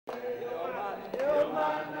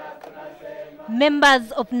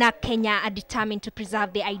Members of NARC Kenya are determined to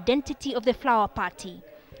preserve the identity of the Flower Party.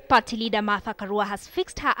 Party leader Martha Karua has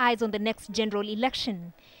fixed her eyes on the next general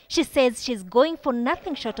election. She says she's going for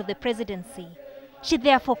nothing short of the presidency. She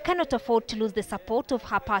therefore cannot afford to lose the support of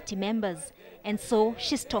her party members, and so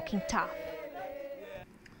she's talking tough.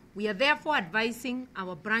 We are therefore advising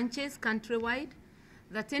our branches countrywide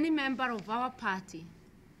that any member of our party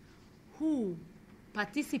who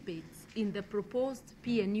participates in the proposed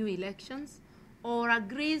PNU elections or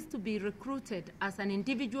agrees to be recruited as an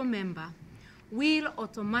individual member will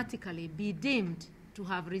automatically be deemed to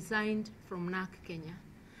have resigned from NARC Kenya.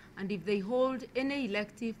 And if they hold any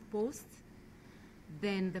elective post,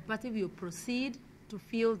 then the party will proceed to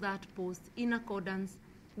fill that post in accordance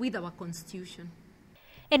with our constitution.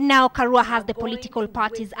 And now Karua has the Political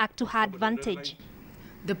Parties Act to her advantage.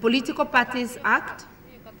 The Political Parties Act,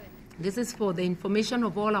 this is for the information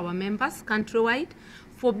of all our members countrywide,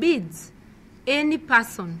 forbids any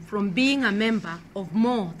person from being a member of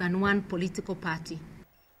more than one political party.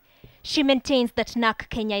 She maintains that NARC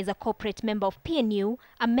Kenya is a corporate member of PNU,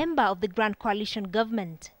 a member of the Grand Coalition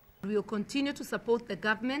government. We will continue to support the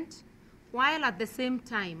government while at the same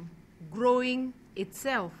time growing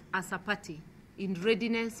itself as a party in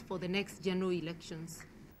readiness for the next general elections.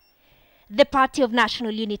 The Party of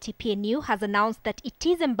National Unity PNU has announced that it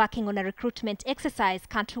is embarking on a recruitment exercise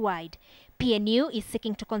countrywide. PNU is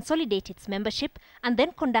seeking to consolidate its membership and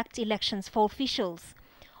then conduct elections for officials.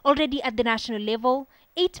 Already at the national level,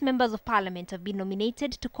 8 members of parliament have been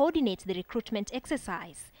nominated to coordinate the recruitment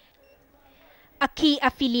exercise. A key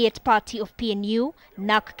affiliate party of PNU,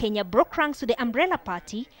 NARC Kenya, broke ranks with the umbrella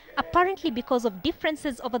party, apparently because of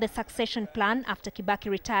differences over the succession plan after Kibaki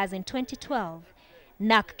retires in 2012.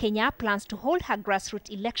 NARC Kenya plans to hold her grassroots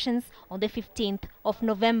elections on the 15th of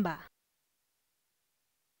November.